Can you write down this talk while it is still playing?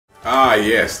Ah,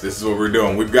 yes, this is what we're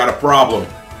doing. We've got a problem.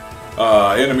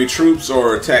 Enemy troops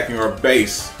are attacking our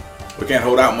base. We can't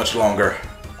hold out much longer.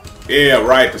 Yeah,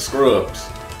 right, the scrubs.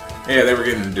 Yeah, they were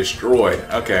getting destroyed.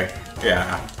 Okay,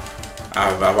 yeah,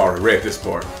 I've already read this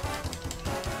part. I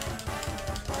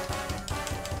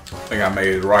think I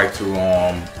made it right to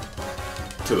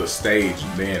the stage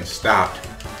and then stopped.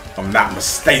 If I'm not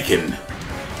mistaken.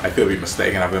 I could be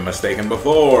mistaken. I've been mistaken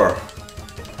before.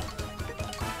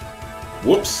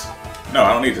 Whoops. No,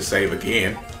 I don't need to save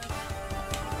again.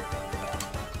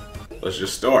 Let's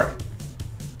just start.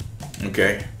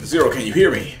 Okay. Zero, can you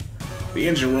hear me? The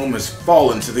engine room has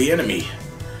fallen to the enemy.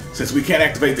 Since we can't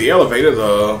activate the elevator,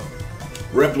 the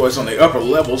Reploids on the upper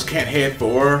levels can't head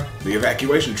for the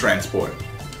evacuation transport.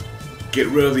 Get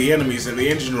rid of the enemies in the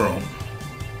engine room.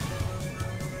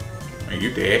 Are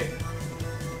you dead?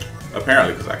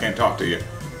 Apparently, because I can't talk to you.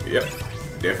 Yep,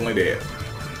 definitely dead.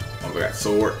 Oh, that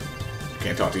sword.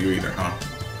 Can't talk to you either, huh?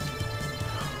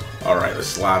 Alright, let's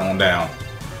slide on down.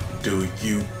 Do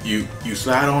you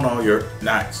slide on all your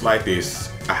knights like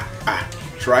this?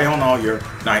 Try on all your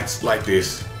knights like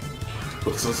this.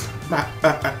 Put some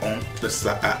on the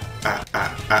side.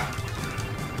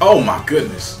 Oh my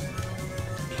goodness.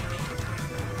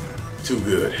 Too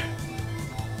good.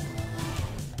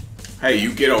 Hey,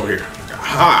 you get over here.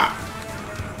 Aha!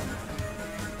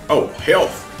 Oh,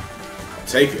 health. I'll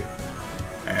take it.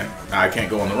 And I can't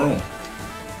go in the room.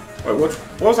 Wait,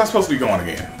 what was I supposed to be going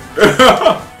again?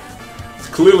 It's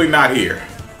clearly not here.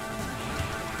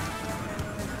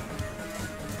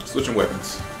 Switching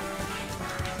weapons.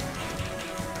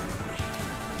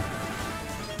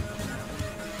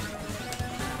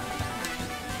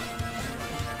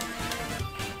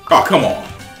 Oh, come on.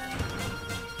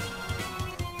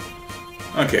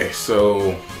 Okay,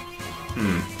 so...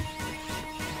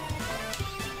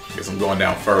 Guess I'm going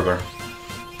down further.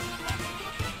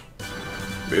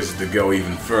 This is to go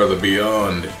even further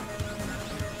beyond.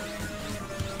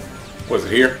 Was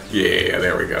it here? Yeah,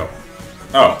 there we go.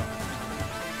 Oh.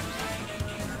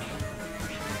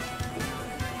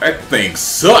 That thing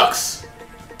sucks!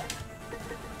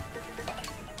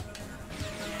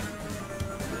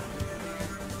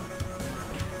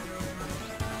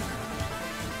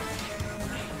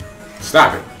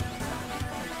 Stop it.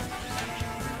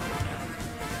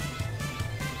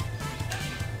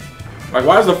 Like,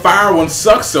 why does the fire one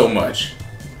suck so much?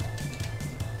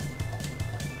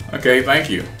 Okay, thank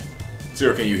you.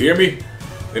 Zero, can you hear me?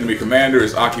 The enemy commander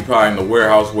is occupying the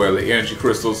warehouse where the energy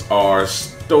crystals are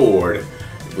stored.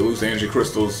 If we lose the energy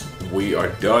crystals, we are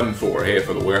done for. Head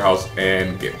for the warehouse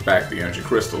and get back the energy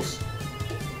crystals.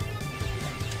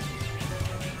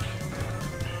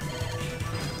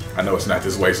 I know it's not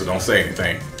this way, so don't say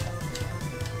anything.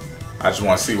 I just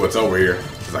want to see what's over here,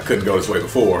 because I couldn't go this way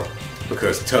before,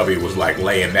 because Tubby was like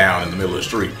laying down in the middle of the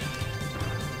street.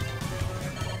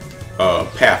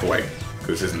 Pathway,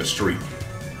 because it's in the street.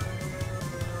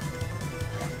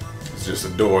 It's just a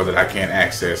door that I can't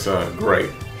access. Great.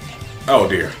 Oh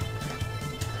dear.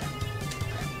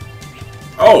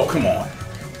 Oh, come on.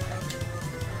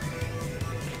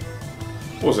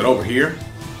 What was it, over here?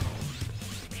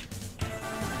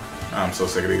 I'm so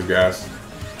sick of these guys.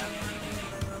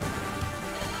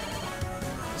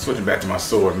 Switching back to my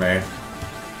sword, man.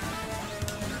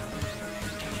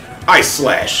 Ice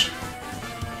Slash!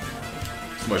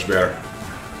 It's much better.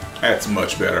 That's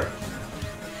much better.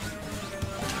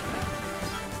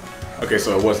 Okay,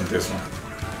 so it wasn't this one.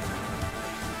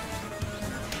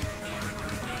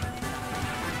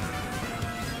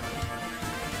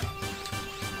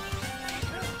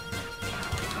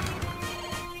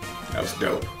 That was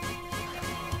dope.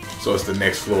 So it's the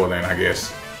next floor then, I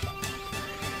guess.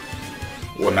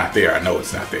 Well, not there. I know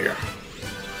it's not there.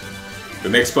 The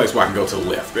next place where I can go to the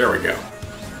left. There we go.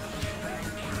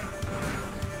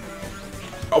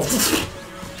 Oh,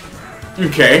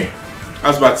 okay. I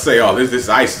was about to say, oh, this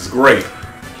ice is great.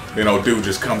 Then old dude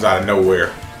just comes out of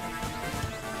nowhere.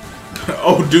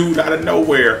 Oh, dude, out of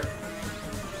nowhere.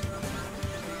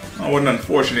 Oh, what an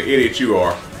unfortunate idiot you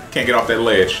are. Can't get off that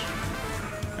ledge.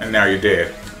 And now you're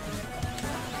dead.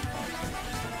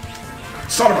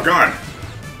 Son of a gun!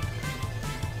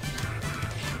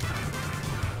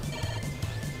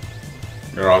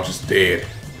 They're all just dead.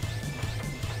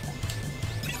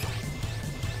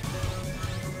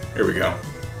 Here we go.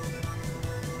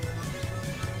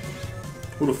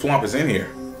 Who the flump is in here?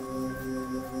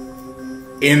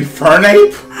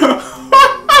 Infernape?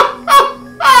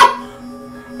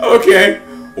 Okay.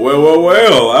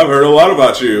 Well, I've heard a lot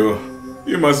about you.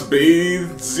 You must be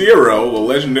Zero, the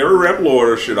legendary Reploid,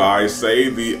 or should I say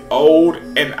the old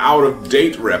and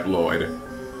out-of-date Reploid.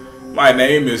 My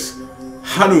name is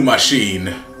Hanu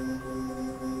Machine.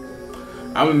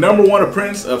 I'm the #1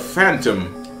 apprentice of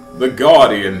Phantom, the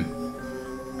Guardian.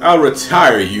 I'll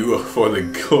retire you for the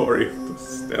glory of the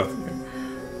stealth.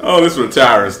 Oh, this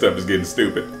retiring stuff is getting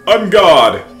stupid. On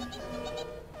guard!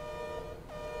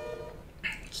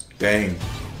 Dang.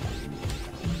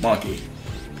 Monkey.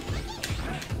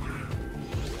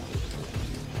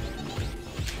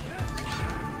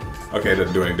 Okay, it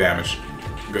doesn't do any damage.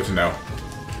 Good to know.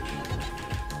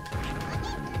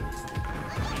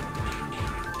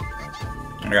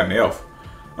 I got an elf.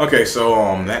 Okay, so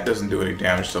that doesn't do any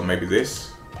damage, so maybe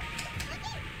this.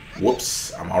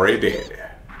 Whoops, I'm already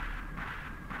dead.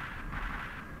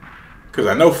 Because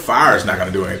I know fire's not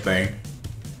going to do anything.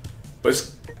 But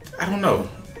it's, I don't know.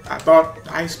 I thought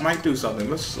ice might do something.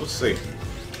 Let's see.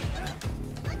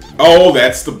 Oh,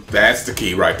 that's the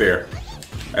key right there.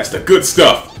 That's the good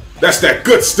stuff. That's that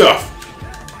good stuff.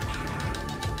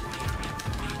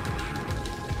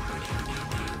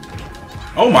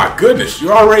 Oh my goodness,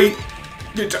 you already...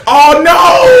 Oh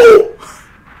no!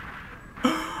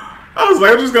 I was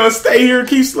like, I'm just gonna stay here and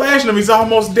keep slashing him. He's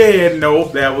almost dead.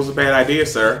 Nope, that was a bad idea,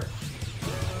 sir.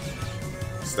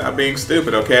 Stop being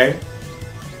stupid, okay?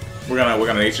 We're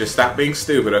gonna need you to stop being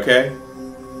stupid, okay?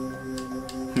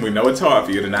 We know it's hard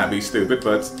for you to not be stupid,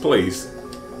 but please,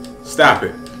 stop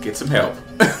it. Get some help.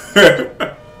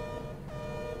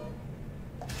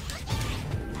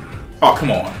 Oh,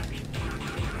 come on.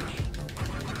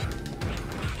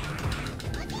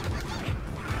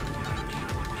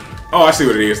 Oh, I see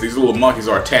what it is. These little monkeys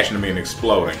are attaching to me and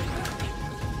exploding.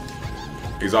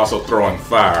 He's also throwing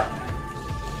fire.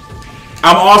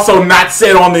 I'm also not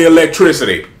set on the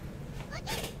electricity.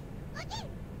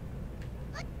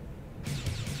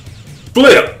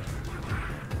 Flip!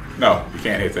 No, you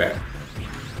can't hit that.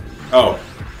 Oh.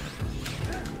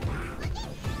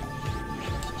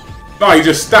 No, he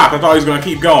just stopped. I thought he was going to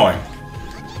keep going.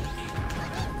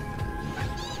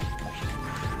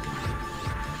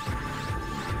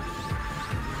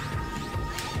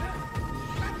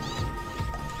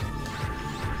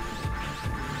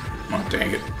 Oh,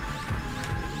 dang it.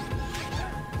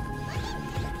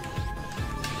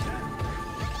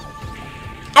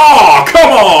 Oh,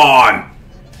 come on!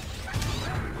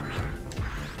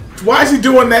 Why is he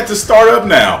doing that to start up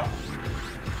now?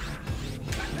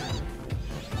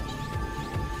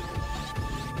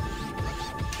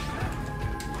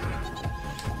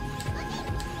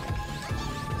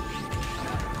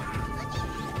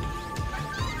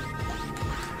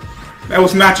 That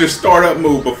was not your startup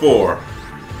move before.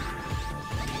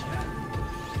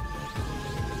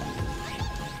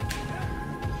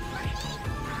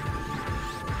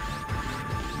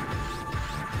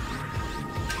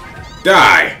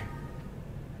 Die!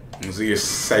 See your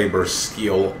saber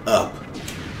skill up.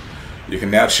 You can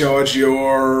now charge your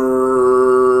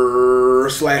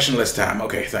slashing less time.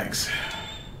 Okay, thanks.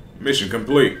 Mission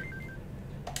complete.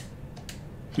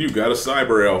 You got a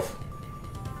cyber elf.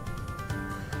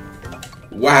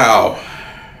 Wow.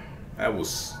 That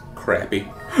was crappy.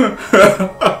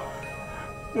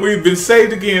 We've been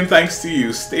saved again thanks to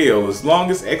you. Still, as long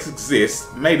as X exists,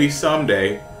 maybe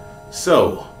someday.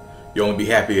 So, you'll only be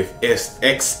happy if X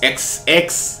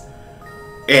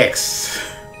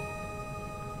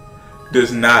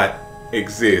does not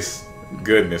exist.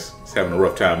 Goodness, he's having a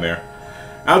rough time there.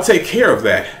 I'll take care of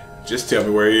that. Just tell me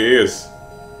where he is.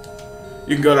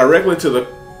 You can go directly to the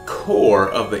core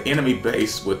of the enemy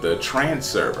base with the trans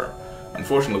server.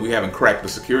 Unfortunately, we haven't cracked the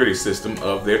security system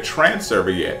of their trans server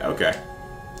yet. Okay.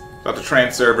 Without the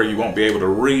trans server, you won't be able to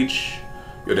reach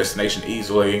your destination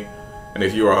easily. And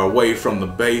if you are away from the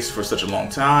base for such a long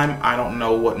time, I don't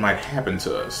know what might happen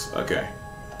to us. Okay.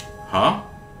 Huh?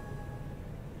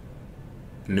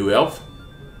 New elf?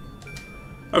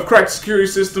 I've cracked the security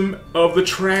system of the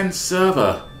trans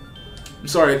server. I'm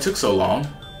sorry it took so long.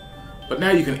 But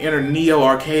now you can enter Neo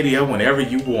Arcadia whenever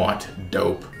you want.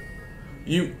 Dope.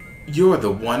 You're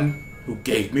the one who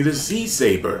gave me the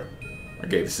Z-Saber. Or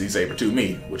gave the Z-Saber to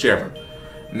me, whichever.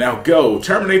 Now go,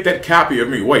 terminate that copy of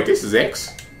me. Wait, this is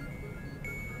X?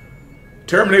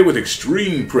 Terminate with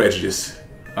extreme prejudice.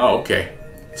 Oh, okay.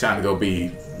 Time to go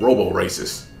be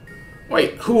robo-racist.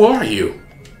 Wait, who are you?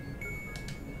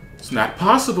 It's not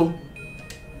possible.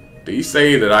 Did he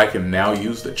say that I can now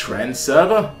use the trans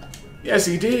server? Yes,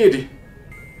 he did.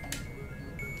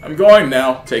 I'm going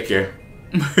now. Take care.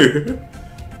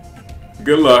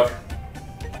 Good luck.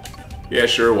 Yeah,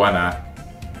 sure, why not?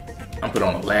 I'll put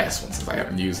on the last one since I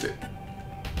haven't used it.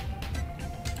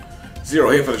 Zero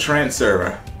here for the trans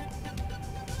server.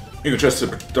 You can trust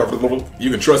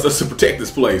us to protect this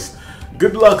place.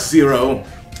 Good luck, Zero.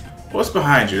 What's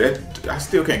behind you? I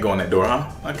still can't go in that door,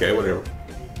 huh? Okay, whatever.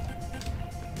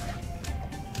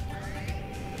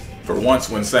 For once,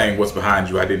 when saying what's behind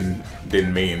you, I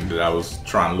didn't mean that I was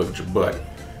trying to look at your butt.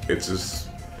 It's just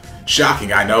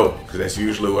shocking, I know, because that's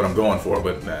usually what I'm going for,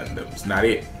 but that's not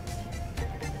it.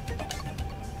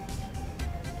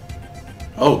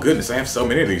 Oh goodness, I have so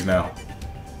many of these now.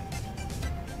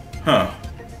 Huh.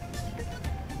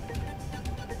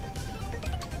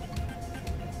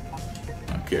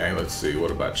 Okay, let's see.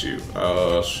 What about you?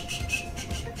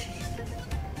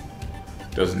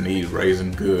 Doesn't need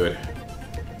raising good.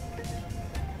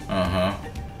 Uh-huh.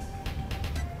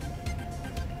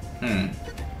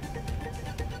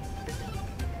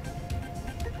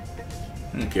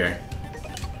 Okay.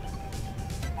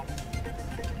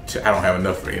 I don't have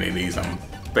enough for any of these, I'm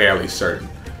fairly certain.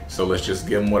 So let's just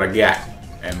give them what I got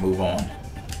and move on.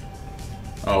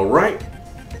 Alright.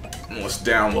 Let's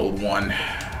download one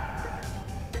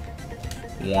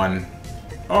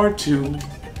or two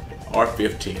or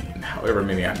 15, however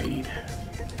many I need.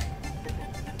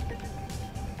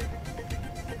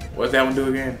 What's that one do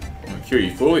again? I'm gonna cure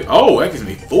you fully. Oh, that gives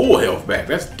me full health back.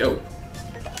 That's dope.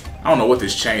 I don't know what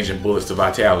this change in bullets to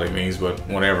vitality means, but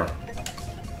whatever.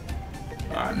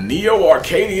 Neo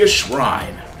Arcadia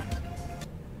Shrine.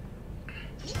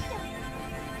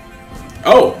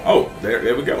 Oh,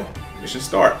 there we go. Mission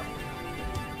start.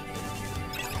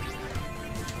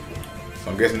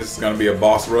 So I'm guessing this is gonna be a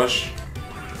boss rush.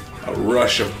 A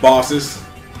rush of bosses.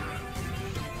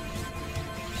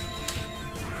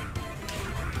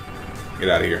 Get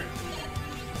out of here.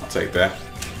 I'll take that.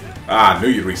 Ah, I knew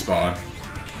you'd respawn.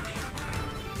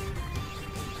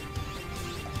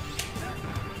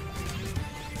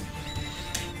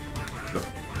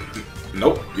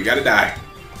 Nope, you gotta die.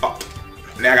 Oh,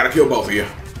 now I gotta kill both of you.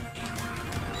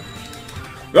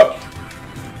 Oh.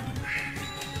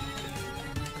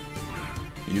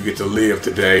 You get to live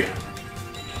today.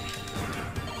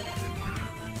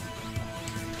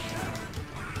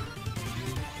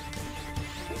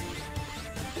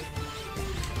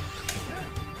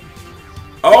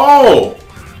 Oh!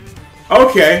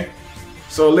 Okay.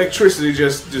 So electricity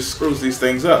just screws these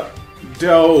things up.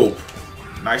 Dope.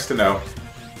 Nice to know.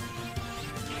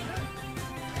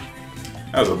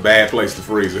 That was a bad place to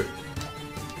freeze it.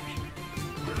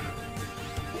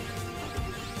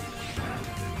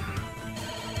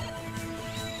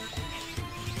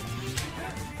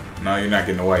 No, you're not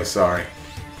getting away, sorry.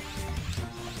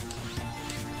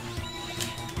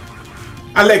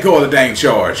 I let go of the dang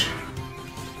charge.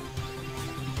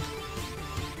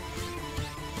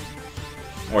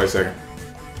 Wait a second.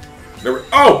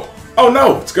 Oh! Oh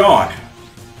no, it's gone.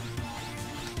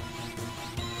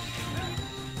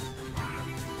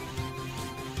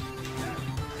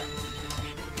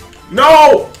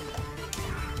 No!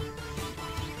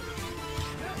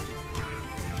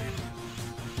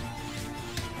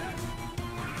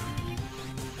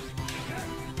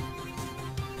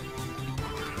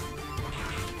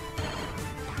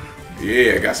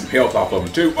 Yeah, got some health off of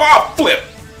him too. Oh, flip!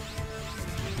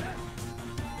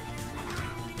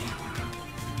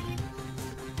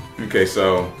 Okay,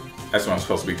 so that's where I'm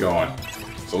supposed to be going.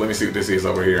 So let me see what this is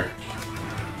over here.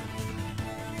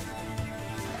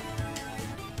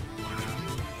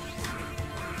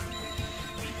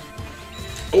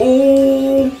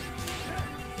 Oh!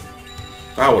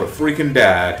 If I would have freaking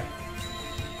died,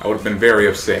 I would have been very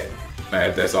upset.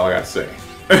 That's all I got to say.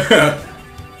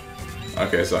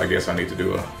 Okay, so I guess I need to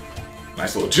do a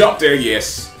nice little jump there.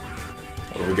 Yes.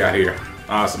 What do we got here?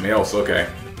 Ah, some else. Okay.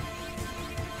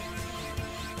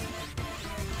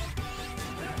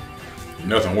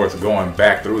 Nothing worth going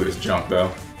back through this junk,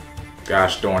 though.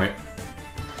 Gosh darn it.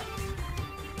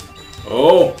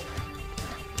 Oh!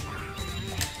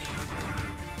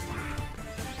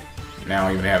 Now I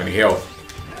don't even have any health.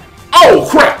 Oh,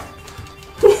 crap!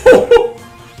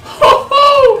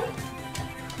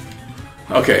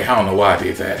 Okay, I don't know why I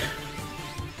did that.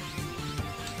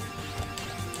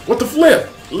 What the flip?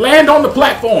 Land on the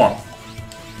platform!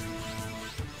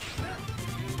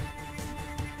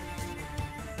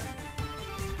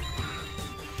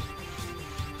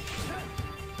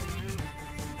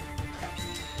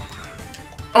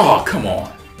 Oh, come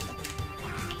on.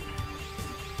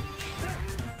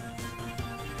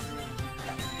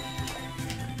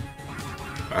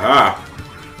 Aha.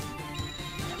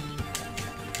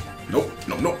 Nope,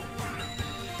 nope, nope.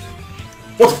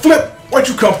 What the flip? Where'd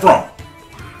you come from?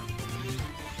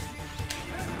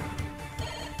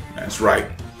 That's right.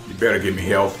 You better give me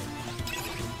health.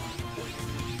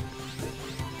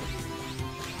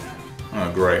 Oh,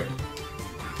 great.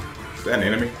 Is that an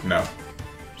enemy? No.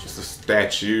 Just a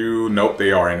statue. Nope,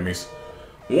 they are enemies.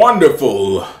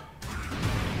 Wonderful.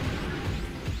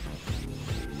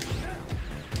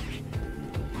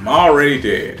 I'm already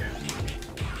dead.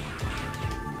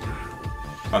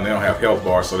 Oh, they don't have health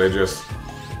bars, so they're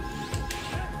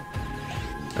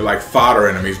like fodder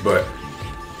enemies, but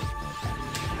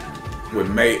with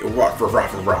I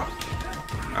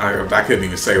couldn't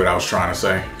even say what I was trying to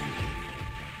say.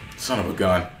 Son of a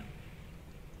gun.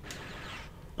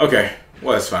 Okay,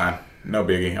 well that's fine. No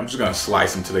biggie. I'm just gonna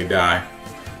slice them till they die.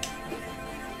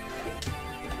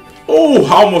 Oh,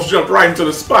 I almost jumped right into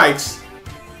the spikes.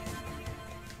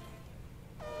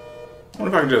 I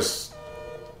wonder if I can just...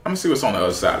 I'm gonna see what's on the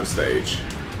other side of the stage.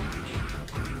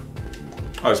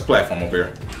 Oh, there's a platform over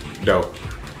here. Dope.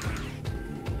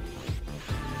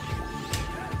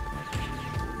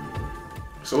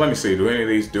 So let me see, do any of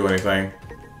these do anything?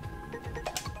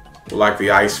 Will like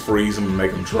the ice freeze them and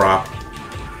make them drop?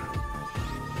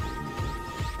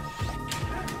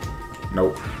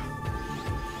 Nope.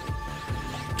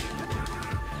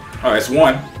 Oh, that's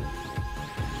one.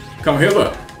 Come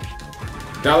hither.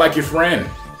 Die like your friend.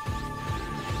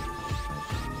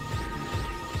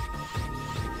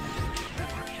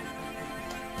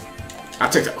 I'll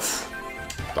take that.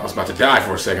 Thought I was about to die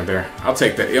for a second there. I'll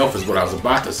take that elf is what I was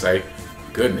about to say.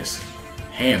 Goodness.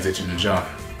 Hands itching to jump.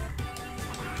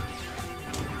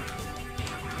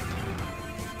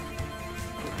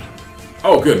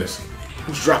 Oh goodness.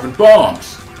 Who's dropping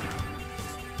bombs?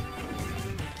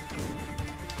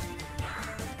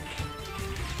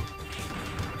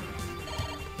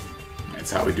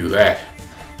 That's how we do that.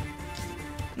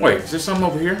 Wait, is there something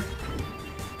over here?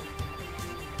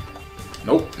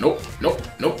 Nope, nope, nope,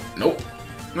 nope, nope.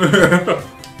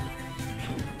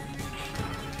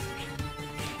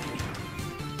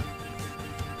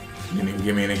 You didn't even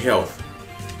give me any health.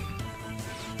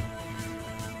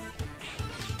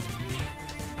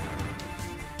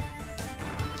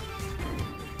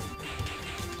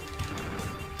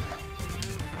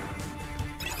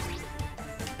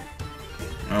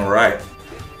 All right.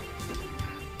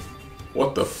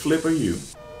 What the flip are you?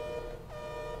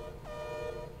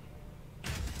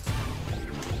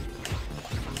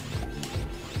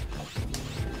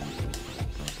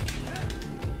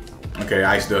 Okay,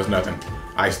 ice does nothing.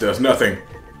 Ice does nothing.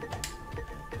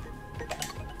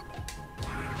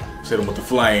 Hit him with the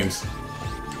flames.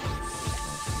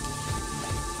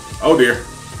 Oh dear.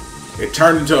 It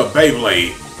turned into a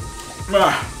Beyblade.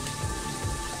 Ah.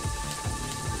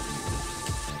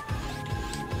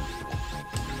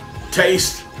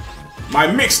 Taste my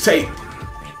mixtape.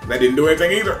 That didn't do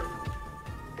anything either.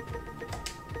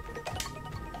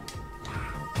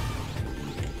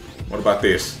 What about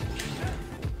this?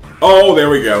 Oh, there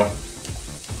we go.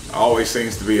 Always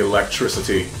seems to be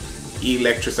electricity.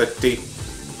 Electricity.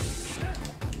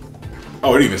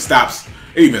 Oh, it even stops.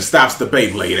 It even stops the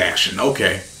Beyblade action.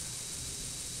 Okay.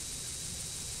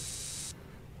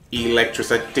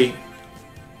 Electricity.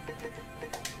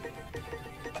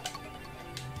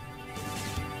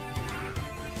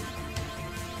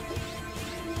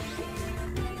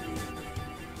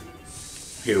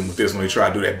 Hit him with this when he try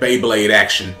to do that Beyblade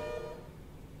action.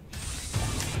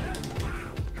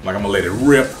 Like I'm gonna let it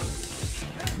rip.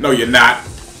 No, you're not.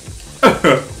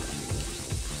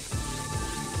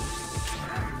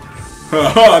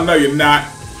 No, you're not.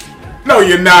 No,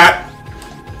 you're not.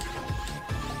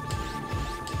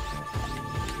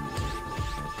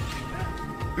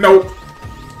 Nope.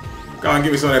 Go on,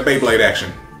 give me some of that Beyblade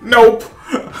action. Nope.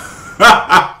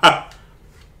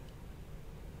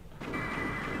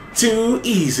 Too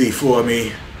easy for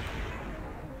me.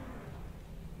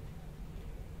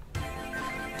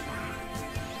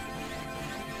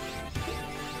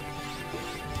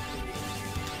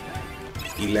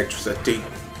 Electricity.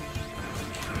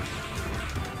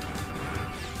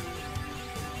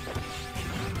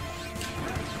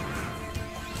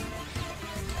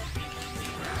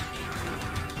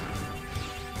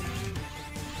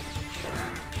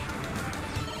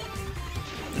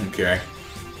 Okay.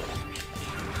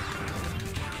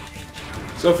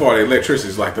 So far, the electricity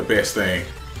is like the best thing.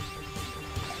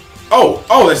 Oh!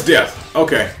 Oh, that's death!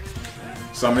 Okay.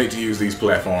 So I'm gonna need to use these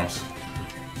platforms.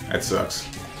 That sucks.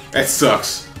 That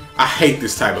sucks. I hate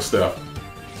this type of stuff.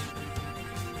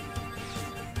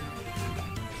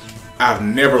 I've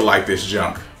never liked this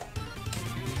junk.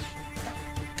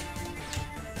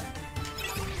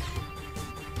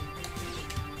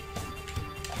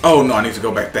 Oh no, I need to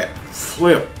go back that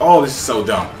flip. Oh, this is so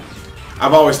dumb.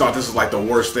 I've always thought this was like the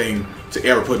worst thing to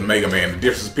ever put in Mega Man. The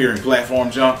disappearing platform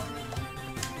jump.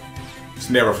 It's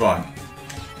never fun.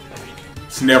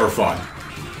 It's never fun.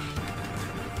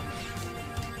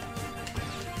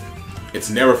 It's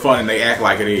never fun and they act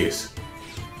like it is.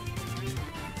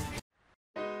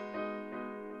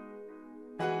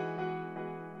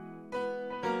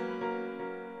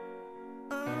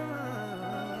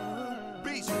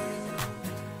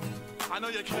 know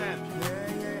you can.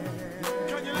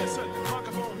 Can you listen?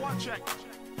 Microphone one check.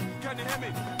 Can you hear me?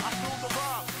 I feel the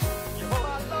vibe. You know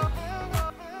I love you.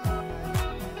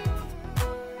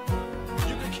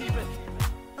 You can keep it.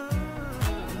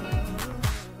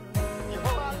 You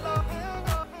know I love you.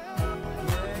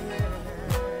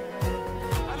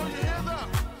 I know you hear that.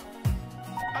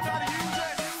 I gotta use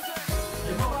it.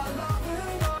 You know I love you.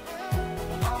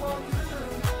 I want you.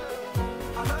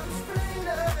 I love this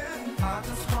feeling. I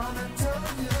just wanna tell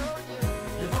you.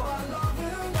 You know I love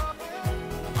you.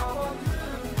 I want you.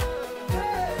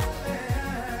 Yeah.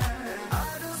 I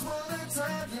just wanna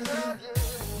tell you.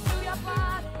 Do your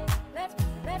body, let's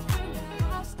bring the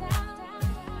house down.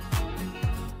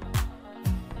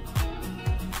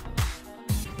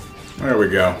 There we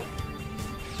go.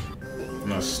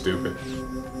 No, stupid.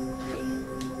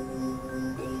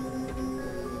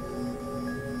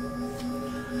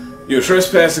 You're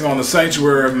trespassing on the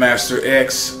sanctuary of Master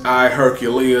X, I,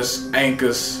 Herculeus,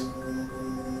 Ancus,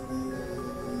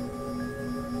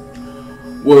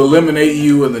 will eliminate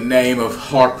you in the name of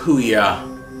Harpuia,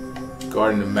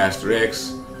 guardian of Master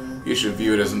X. You should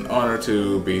view it as an honor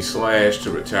to be slashed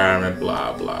to retirement,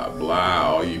 blah, blah, blah.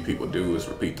 All you people do is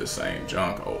repeat the same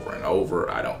junk over and over.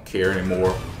 I don't care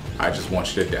anymore. I just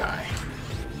want you to die.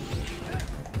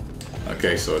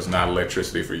 Okay, so it's not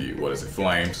electricity for you. What is it?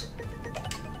 Flames?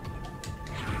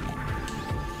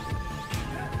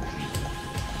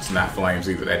 It's not flames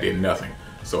either. That did nothing.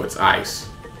 So it's ice.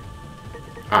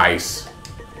 Ice.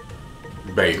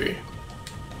 Baby.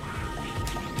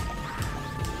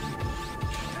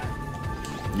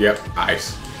 Yep,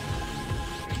 ice.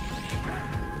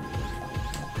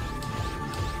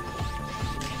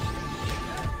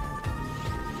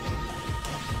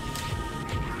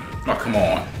 Oh, come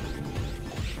on.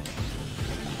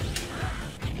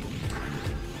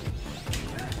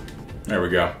 There we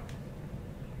go.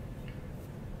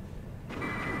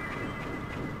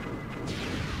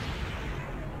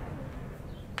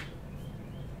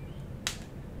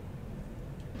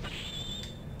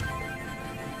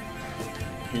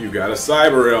 You got a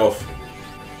cyber elf.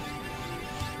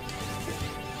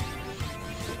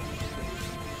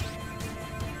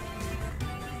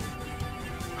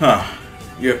 Huh.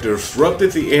 You have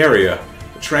disrupted the area.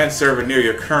 The trans-server near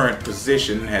your current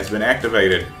position has been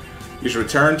activated. You should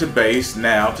return to base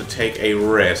now to take a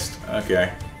rest.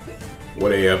 Okay.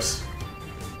 What ifs?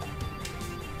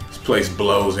 This place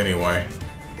blows anyway.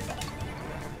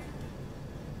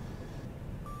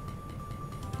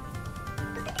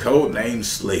 Codename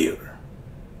Slayer.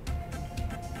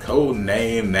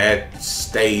 Codename that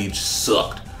stage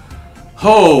sucked.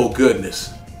 Oh goodness.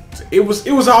 It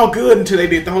was all good until they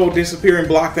did the whole disappearing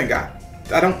block thing. I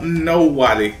don't know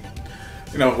why they,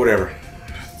 you know, whatever.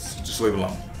 Just leave it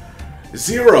alone.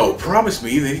 Zero, promise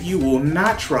me that you will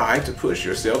not try to push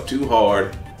yourself too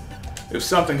hard. If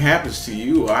something happens to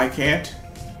you, I can't.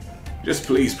 Just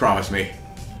please promise me.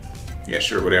 Yeah,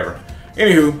 sure, whatever.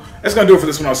 Anywho, that's going to do it for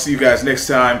this one. I'll see you guys next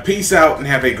time. Peace out and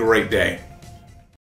have a great day.